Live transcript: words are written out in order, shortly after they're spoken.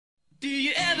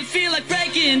feel like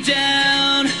breaking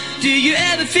down? Do you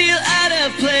ever feel out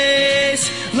of place?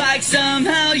 Like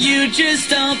somehow you just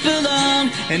don't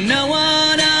belong and no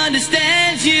one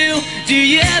understands you? Do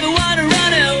you ever want to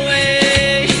run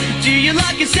away? Do you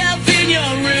lock yourself in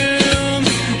your room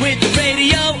with the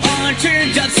radio on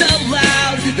turned up so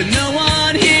loud that no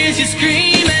one hears you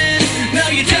screaming? No,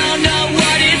 you don't know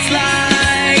what it's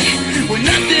like when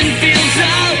nothing feels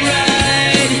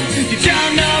alright. You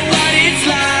don't know what it's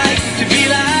like to be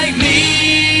like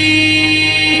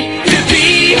me, to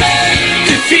be hurt,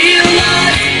 to feel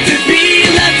lost, to be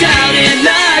left out in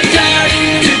the dark,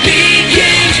 to be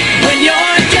kicked when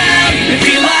you're down, to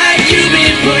feel like you've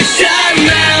been pushed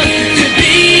around, to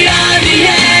be on the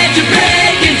edge of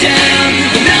breaking down,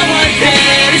 but no one's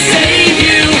there to save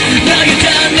you. No, you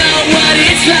don't know what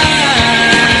it's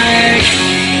like.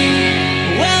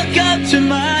 Welcome to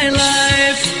my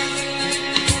life.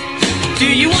 Do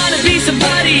you want to be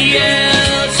somebody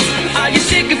else? Are you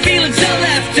sick of feeling so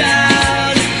left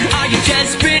out? Are you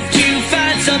desperate to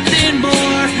find something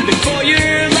more before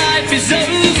your life is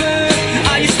over?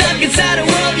 Are you stuck inside a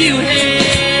world you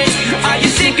hate? Are you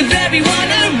sick of everyone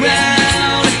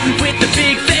around with the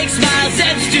big fake smiles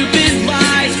and stupid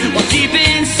lies while deep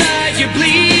inside you're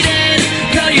bleeding?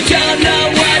 No, you don't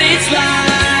know what it's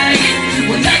like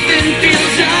when nothing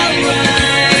feels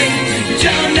alright. You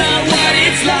don't know what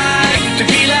it's like to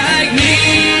be like me,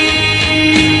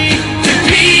 to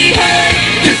be hurt,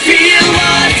 to feel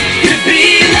lost, to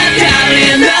be left out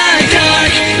in the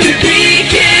dark, to be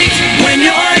kicked when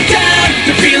you're down,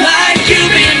 to feel like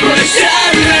you've been pushed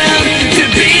around, to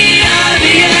be on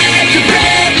the edge of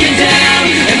breaking down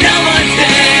and no one's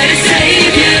there to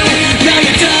save you. No,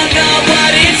 you don't know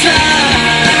what it's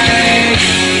like.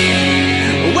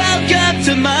 Welcome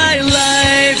to my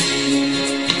life.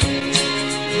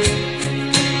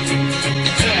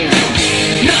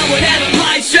 No one ever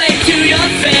lied straight to your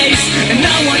face, and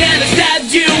no one ever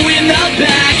stabbed you in the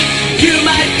back. You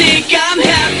might think I'm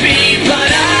happy,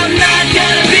 but I'm not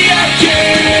gonna be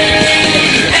okay.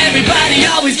 Everybody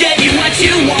always gave you what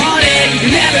you wanted. You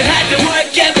never had to work,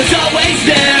 it was always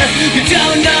there. You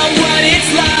don't know what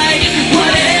it's like,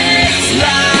 what it's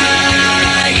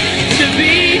like to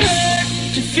be hurt,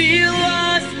 to feel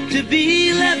lost, to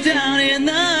be left out in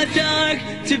the dark,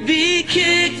 to be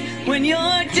kicked when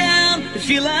you're down, to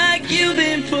feel like you've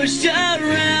been pushed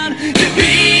around, to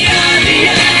be on the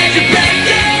edge of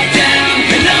breaking down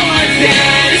and no one's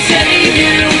there to save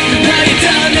you. No, you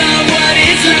don't know what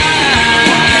it's like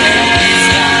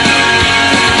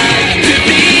to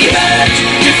be hurt,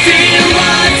 to feel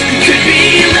lost, to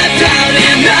be left out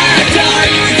in the dark,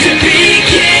 to be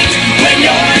kicked when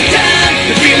you're down,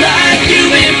 to feel like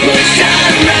you've been pushed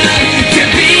around, to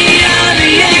be on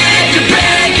the edge of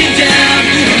breaking down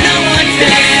and no one's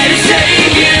there to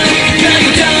save you. No,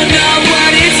 you don't know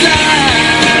what it's like.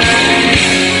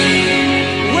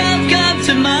 Welcome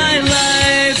to my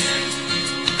life.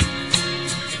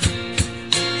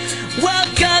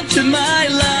 Welcome to my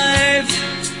life.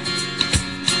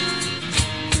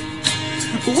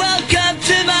 Welcome